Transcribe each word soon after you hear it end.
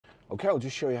Okay, I'll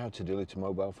just show you how to delete a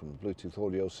mobile from the Bluetooth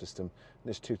audio system in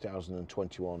this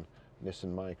 2021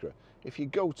 Nissan Micra. If you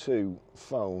go to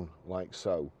phone like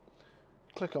so,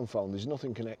 click on phone, there's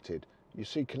nothing connected. You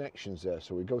see connections there,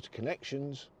 so we go to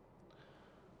connections,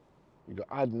 you've got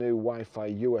add new,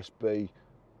 Wi-Fi, USB,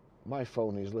 my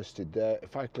phone is listed there.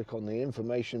 If I click on the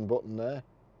information button there,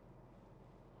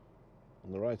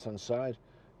 on the right hand side,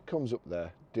 it comes up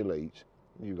there, delete.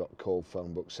 You've got call,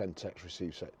 phone book, send text,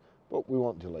 receive set, but we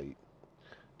want delete.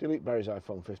 Delete Barry's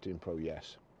iPhone 15 Pro,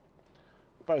 yes.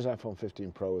 Barry's iPhone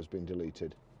 15 Pro has been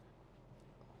deleted.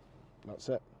 That's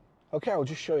it. Okay, I'll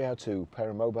just show you how to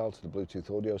pair a mobile to the Bluetooth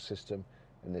audio system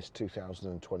in this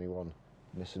 2021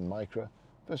 Nissan Micra.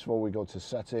 First of all, we go to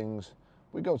settings,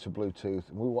 we go to Bluetooth,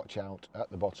 and we watch out at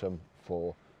the bottom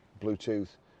for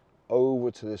Bluetooth.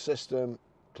 Over to the system,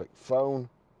 click phone,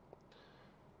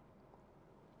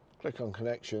 click on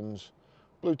connections,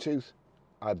 Bluetooth,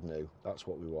 add new, that's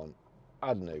what we want,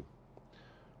 add new.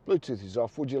 Bluetooth is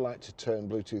off, would you like to turn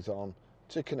Bluetooth on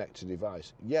to connect to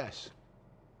device? Yes.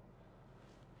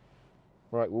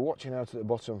 Right, we're watching out at the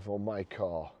bottom for my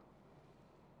car.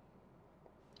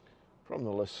 From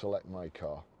the list, select my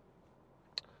car.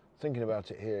 Thinking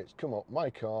about it here, it's come up, my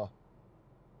car.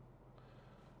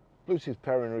 Bluetooth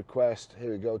pairing request,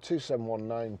 here we go,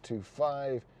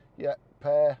 271925, yeah,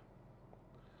 pair.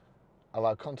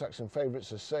 Allow contacts and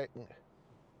favourites as set.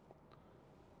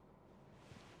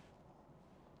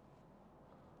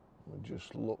 We'll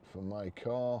just look for my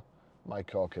car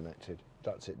connected,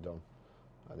 that's it done.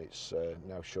 And it's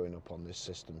now showing up on this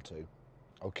system too.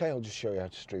 Okay, I'll just show you how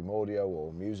to stream audio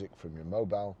or music from your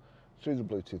mobile through the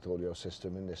Bluetooth audio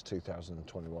system in this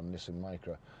 2021 Nissan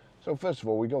Micra. So first of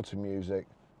all, we go to music,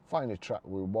 find a track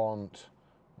we want,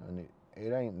 and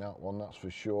it ain't that one, that's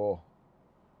for sure.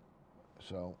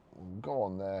 So we'll go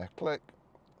on there, click.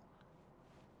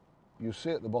 You'll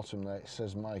see at the bottom there, it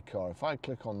says my car. If I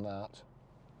click on that,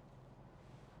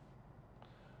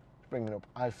 bringing up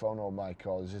iPhone or my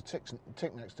car, there's a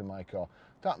tick next to my car.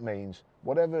 That means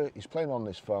whatever is playing on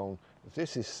this phone, if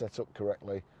this is set up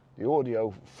correctly, the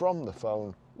audio from the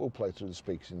phone will play through the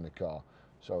speakers in the car.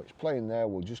 So it's playing there,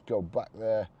 we'll just go back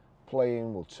there,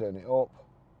 playing, we'll turn it up.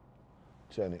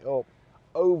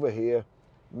 Over here,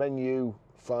 menu,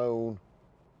 phone,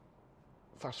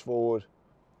 fast forward,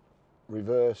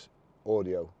 reverse,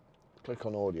 audio. Click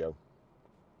on audio.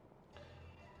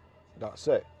 That's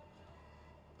it.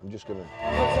 I'm just going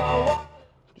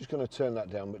to turn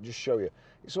that down, but just show you.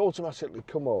 It's automatically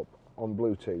come up on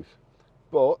Bluetooth.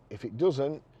 But if it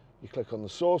doesn't, you click on the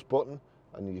source button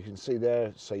and you can see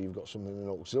there, say you've got something in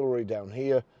auxiliary down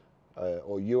here,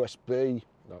 or USB,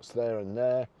 that's there and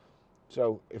there.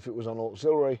 So if it was on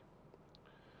auxiliary,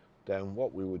 then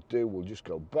what we would do, we'll just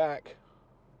go back.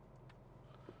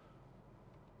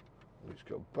 Let's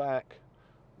go back.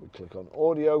 We click on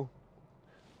audio.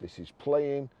 This is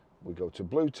playing. We go to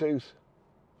Bluetooth,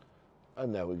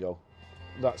 and there we go.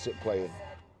 That's it playing.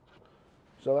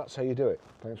 So that's how you do it.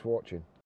 Thanks for watching.